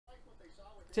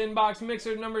10 box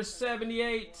mixer number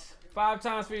 78. 5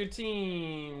 times for your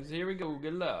teams. Here we go.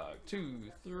 Good luck. 2,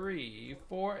 3,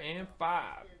 4, and 5.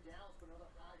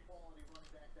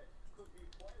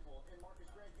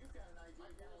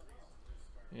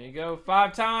 There you go.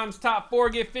 5 times. Top 4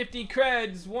 get 50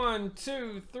 creds. 1,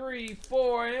 2, 3,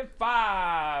 4, and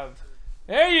 5.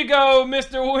 There you go,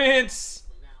 Mr. Wentz.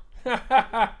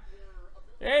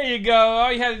 There you go.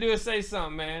 All you had to do is say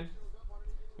something, man.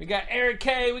 We got Eric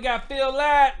K. We got Phil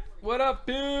Latt. What up,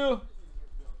 Phil?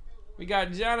 We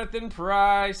got Jonathan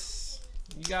Price.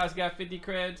 You guys got 50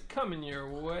 creds coming your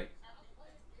way.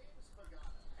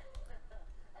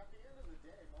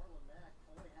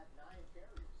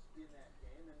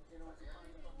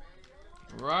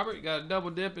 Robert, you got a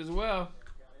double dip as well.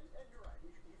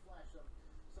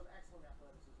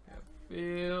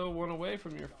 Phil, one away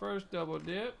from your first double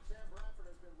dip.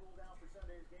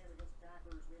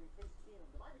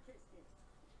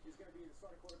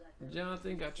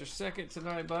 Jonathan got your second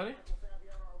tonight, buddy.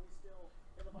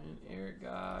 And Eric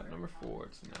got number 4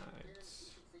 tonight.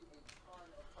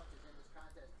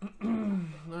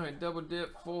 Alright, double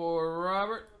dip for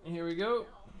Robert. Here we go.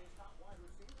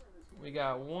 We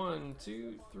got 1,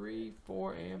 2, 3,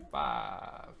 4, and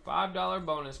 5. $5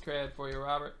 bonus cred for you,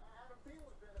 Robert.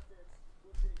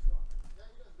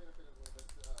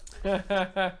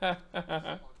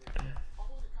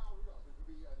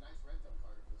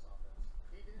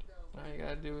 All you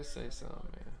gotta do is say something,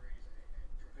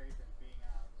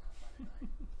 man.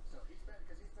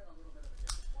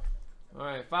 All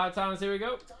right, 5 times. Here we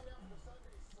go.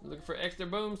 Looking for extra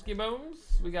boomski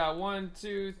booms. We got 1,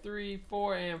 2, 3,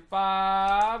 4, and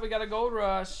 5. We got a gold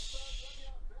rush.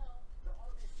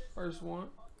 First one.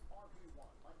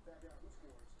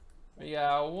 We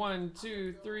got 1,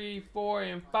 2, 3, 4,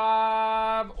 and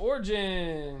 5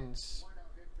 origins.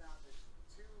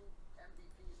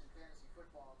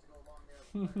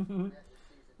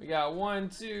 We got 1,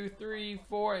 2, 3,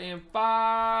 4, and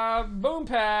 5 boom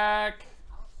pack.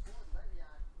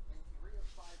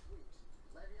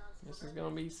 This is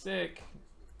gonna be sick.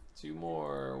 2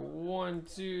 more. 1,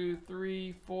 2,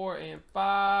 3, 4, and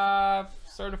 5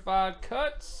 certified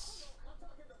cuts.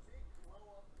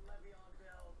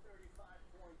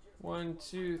 1,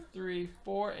 2, 3,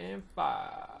 4, and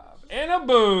 5. And a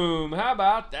boom. How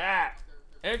about that?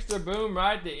 Extra boom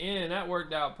right at the end. That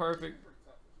worked out perfect.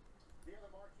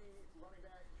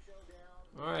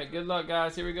 All right, good luck,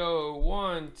 guys. Here we go.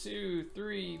 1, 2,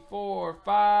 3, 4,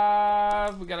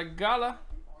 5. We got a gala.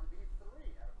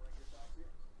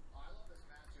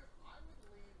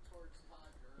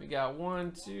 We got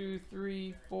 1, 2,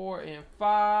 3, 4, and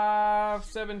 5.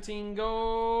 17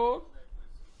 gold.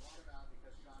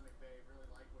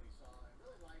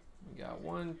 We got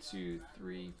 1, 2,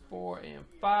 3, 4, and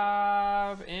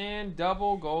 5. And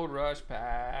double gold rush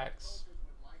packs.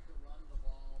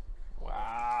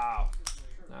 Wow.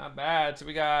 Not bad. So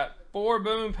we got 4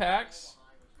 boom packs.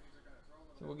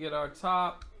 So we'll get our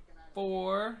top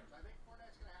 4.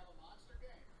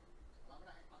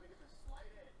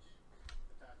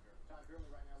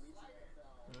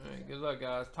 Alright, good luck,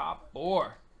 guys. Top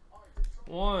 4.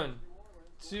 1,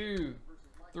 2,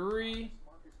 3,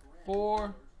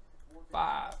 4,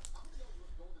 5.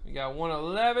 We got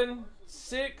 111,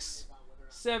 6,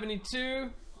 72,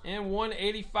 and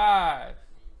 185.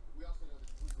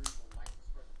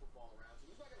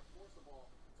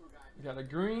 We got a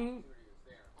green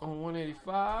on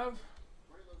 185.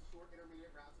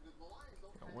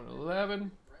 Got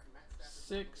 111,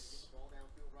 6,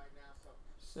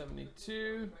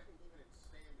 72.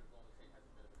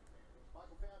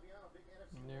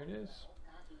 And there it is.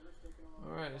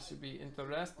 All right, this should be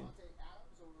interesting.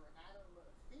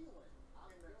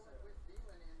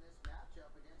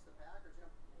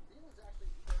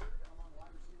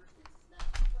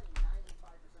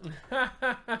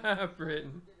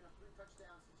 Britain.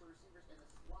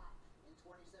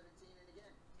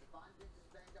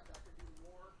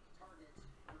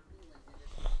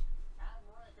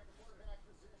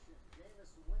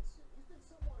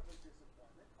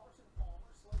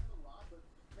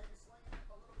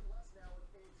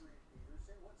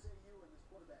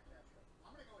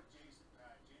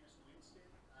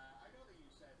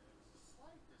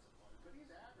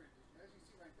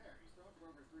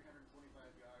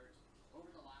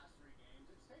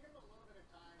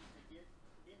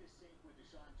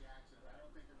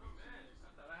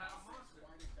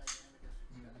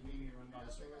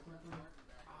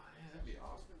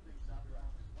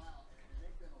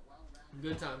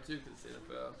 Good time too, because it's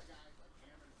NFL.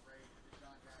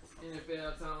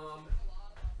 NFL time.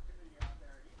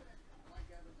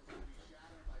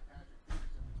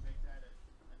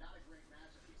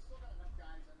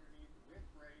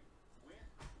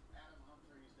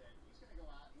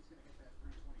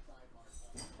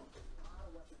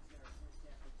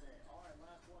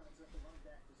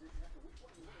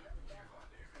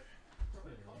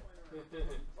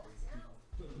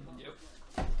 Yep.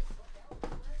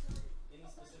 Any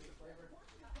specific flavor?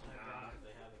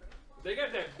 They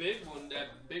got that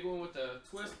big one with the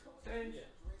twist thing. Yeah.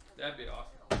 That'd be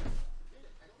awesome.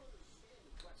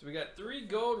 So we got 3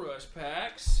 Gold Rush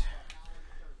packs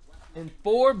and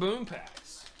 4 Boom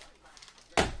packs.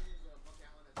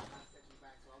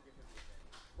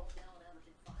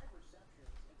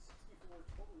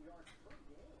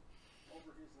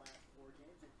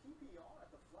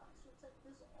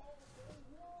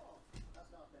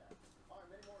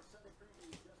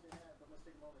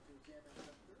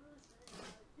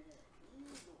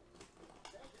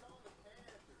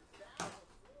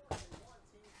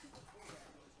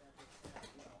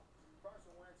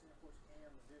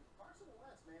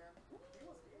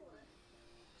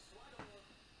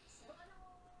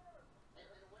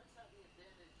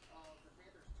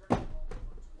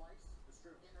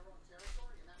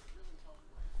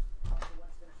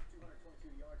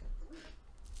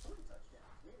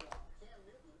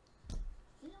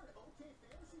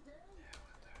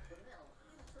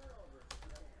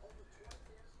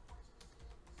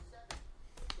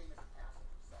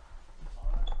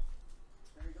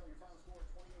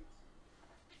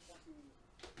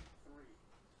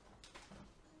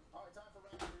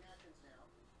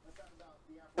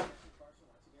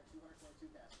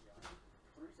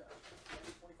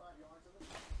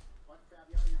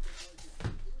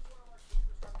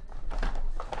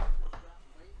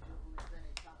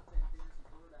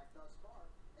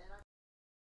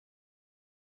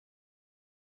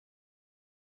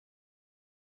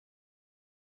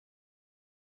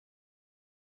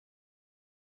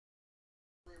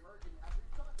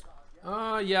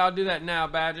 Yeah, I'll do that now,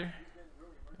 Badger.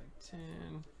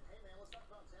 10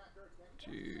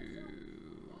 to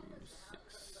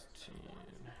 16.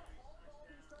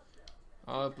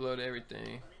 I'll upload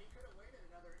everything.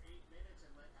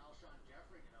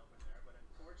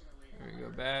 There we go,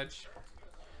 Badge.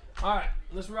 Alright,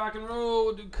 let's rock and roll.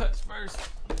 We'll do cuts first.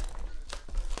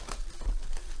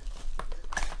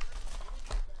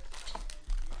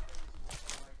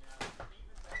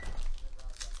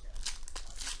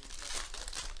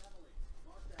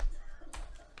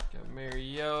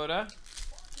 Mariota.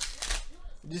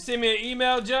 Did you send me an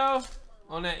email, Joe,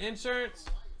 on that insurance?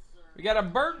 We got a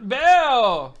Burt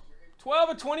Bell, 12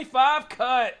 of 25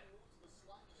 cut.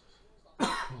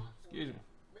 Excuse me.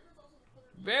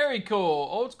 Very cool.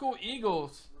 Old school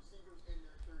Eagles.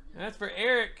 And that's for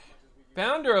Eric,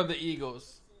 founder of the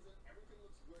Eagles.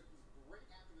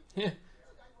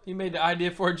 He made the idea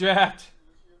for a draft.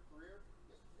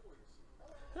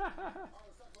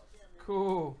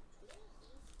 Cool.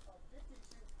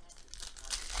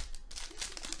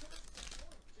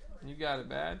 You got it,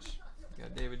 Badge. You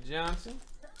got David Johnson.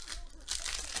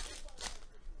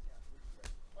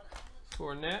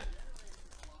 Cornette.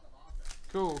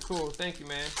 Cool, cool. Thank you,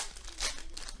 man.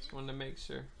 Just wanted to make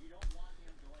sure.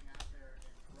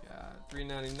 Got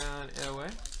 $3.99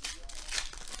 Elway.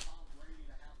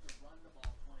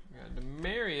 Got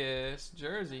Demarius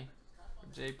jersey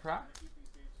for J. Proc.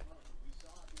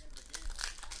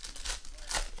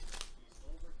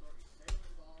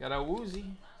 Got a Woozy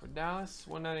for Dallas,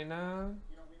 $1.99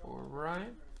 for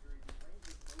Ryan.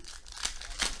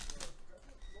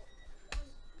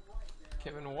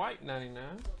 Kevin White, $99.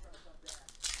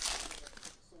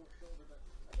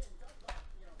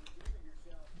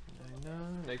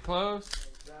 They close.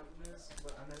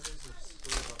 But I know there's a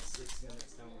store about 6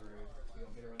 minutes down the road. You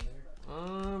want me to run there?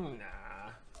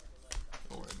 Nah.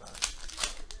 Don't worry about it.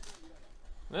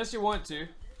 Unless you want to. You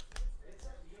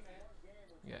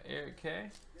got Eric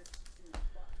K.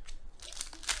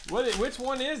 Which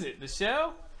one is it? The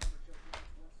shell?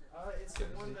 It's the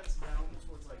one that's down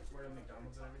towards like where the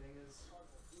McDonald's and everything is.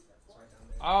 It's right down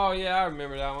there. Oh yeah, I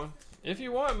remember that one. If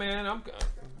you want, man,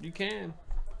 you can.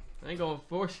 I ain't gonna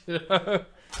force you.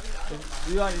 If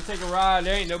you like to take a ride,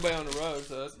 there ain't nobody on the road,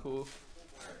 so that's cool.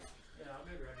 Yeah, I'll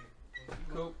be ready.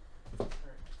 Cool.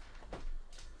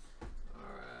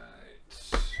 Alright.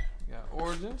 Got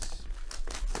Origins.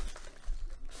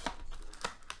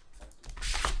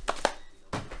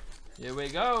 Here we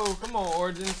go. Come on,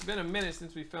 Origins. It's been a minute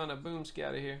since we found a boom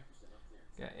scouter here.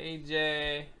 Got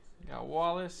AJ. Got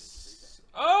Wallace.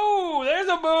 Oh, there's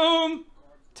a boom.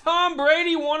 Tom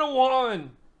Brady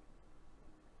 101.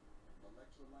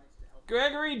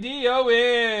 Gregory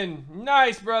D.O.N.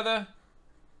 Nice, brother.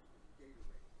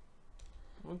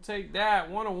 We'll take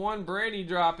that. 101 Brady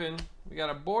dropping. We got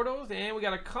a Bortles and we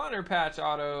got a Connor patch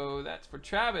auto. That's for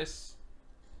Travis.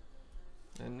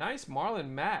 A nice Marlon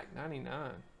Mack,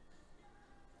 99.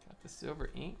 Got the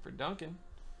silver ink for Duncan.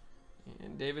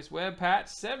 And Davis Webb patch,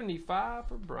 75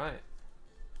 for Bryant.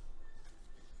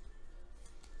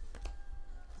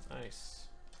 Nice.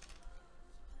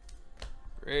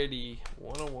 Brady,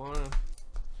 101.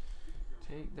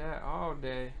 Take that all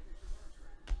day.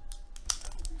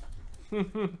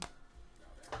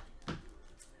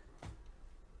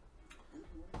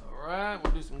 Alright,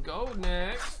 we'll do some gold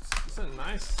next. It's a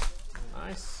nice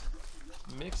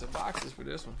mix of boxes for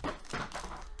this one.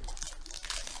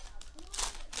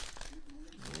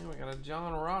 Yeah, we got a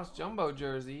John Ross jumbo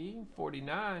jersey,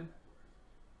 49.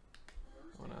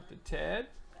 Going out to Ted.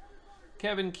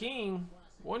 Kevin King,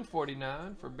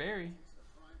 149 for Barry.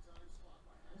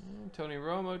 And Tony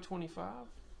Romo, 25.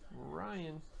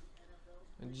 Ryan.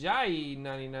 Ajayi,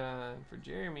 99 for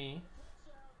Jeremy.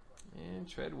 And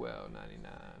Treadwell,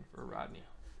 99 for Rodney.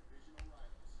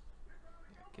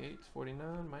 Gates,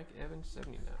 49. Mike Evans,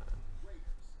 79.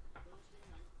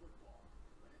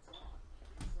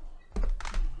 I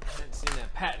haven't seen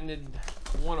that patented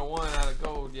 101 out of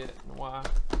gold yet in a while.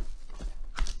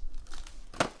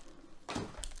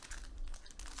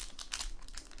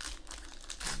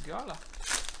 Gala.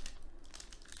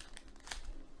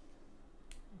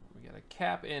 We got a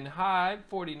Cap and Hyde,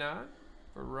 49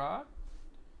 for Rod.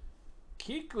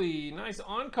 Keekly, nice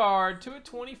on card,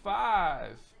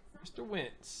 2/25. Mr.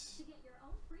 Wentz.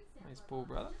 Nice pull,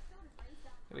 brother.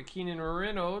 Got a Keenan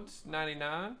Reynolds,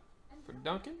 99 for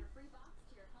Duncan.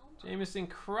 Jamison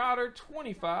Crowder,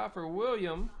 25 for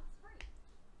William.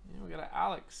 And we got an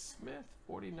Alex Smith,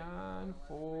 49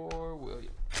 for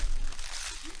William.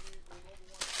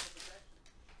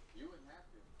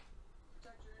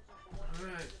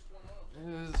 Alright,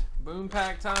 this is boom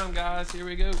pack time, guys. Here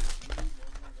we go.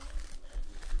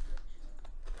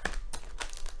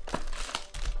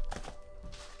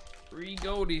 Three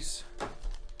goldies.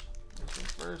 This one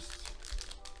first.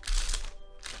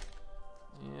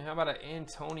 Yeah, how about an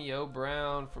Antonio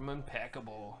Brown from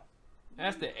Impeccable?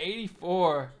 That's the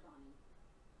 84.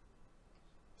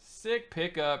 Sick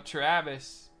pickup,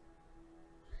 Travis.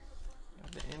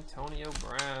 Got the Antonio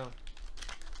Brown.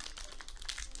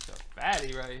 It's a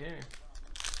fatty right here.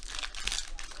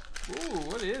 Ooh,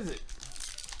 what is it?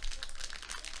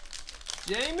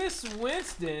 Jameis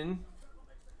Winston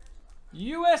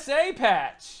USA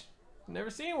patch. Never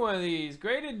seen one of these.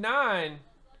 Graded 9.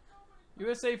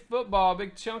 USA Football,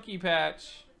 big chunky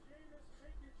patch.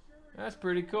 That's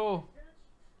pretty cool.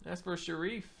 That's for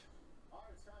Sharif.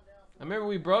 I remember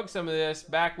we broke some of this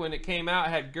back when it came out.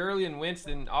 It had Gurley and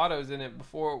Winston autos in it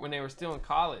before, when they were still in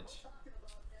college,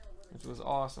 which was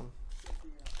awesome.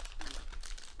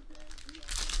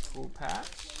 Cool patch.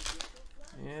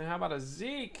 And how about a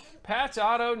Zeke patch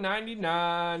auto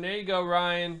 99? There you go,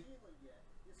 Ryan.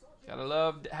 Gotta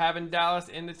love having Dallas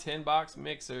in the 10-box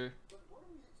mixer.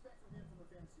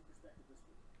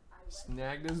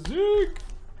 Snag the Zeke.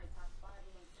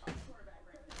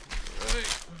 Alright.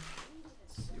 Let's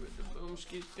see what the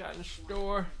Boomski's got in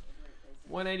store.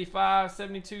 185,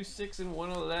 72, 6, and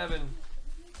 111.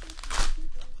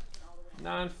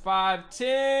 9, 5,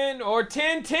 10, or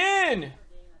 10, 10.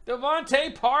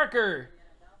 Devontae Parker.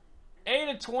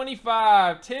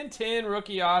 8/25. 10, 10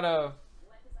 rookie auto.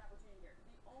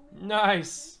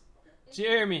 Nice.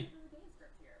 Jeremy.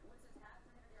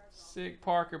 Sick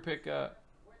Parker pickup.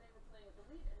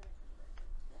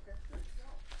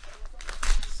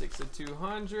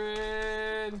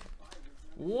 6/200.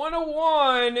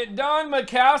 101. Don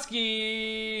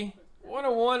Majkowski.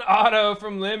 101 auto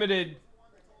from Limited.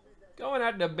 Going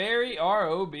out to Barry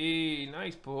ROB.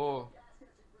 Nice pull.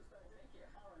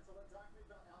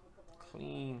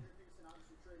 Clean.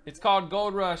 It's called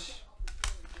Gold Rush.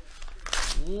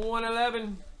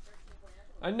 111.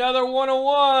 Another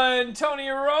 101. Tony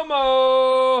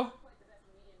Romo.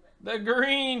 The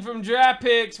green from Draft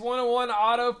Picks. 101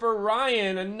 auto for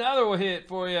Ryan. Another hit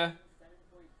for you.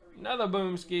 Another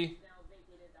Boomski.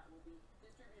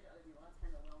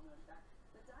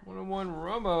 101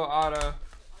 Romo auto.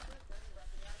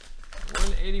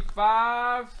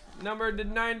 185. Numbered to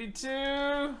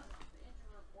 92.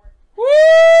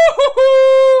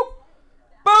 Woo!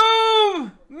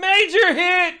 Boom! Major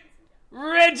hit!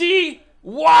 Reggie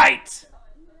White!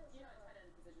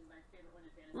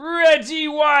 Reggie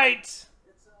White!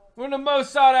 One of the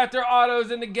most sought after autos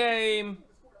in the game.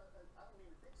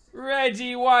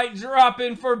 Reggie White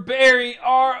dropping for Barry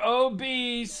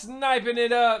ROB, sniping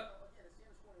it up.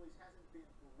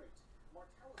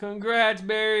 Congrats,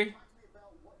 Barry.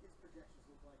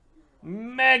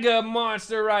 Mega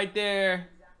monster right there.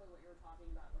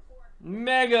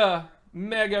 Mega.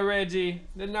 Mega Reggie,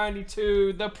 the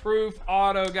 92, the proof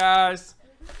auto, guys.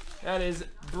 That is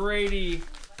Brady.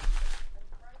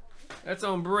 That's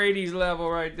on Brady's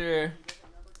level right there.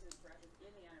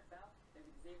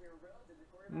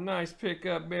 Nice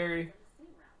pickup, Barry.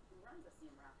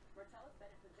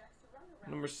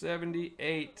 Number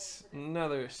 78.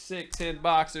 Another 6-hit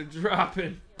boxer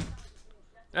dropping.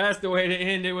 That's the way to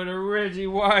end it with a Reggie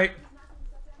White.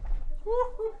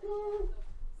 Woo-hoo-hoo.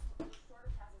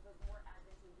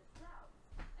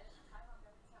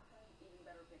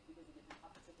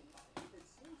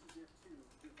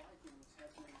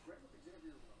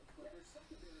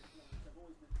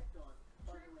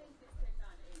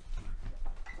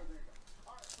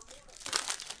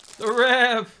 The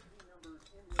Rev.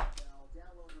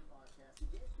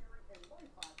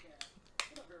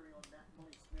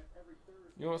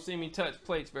 You won't see me touch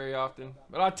plates very often,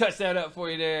 but I'll touch that up for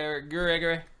you there,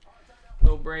 Gregory.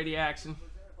 Little Brady action.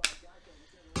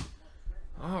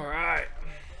 All right.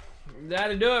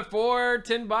 That'll do it for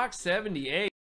 10 box 78.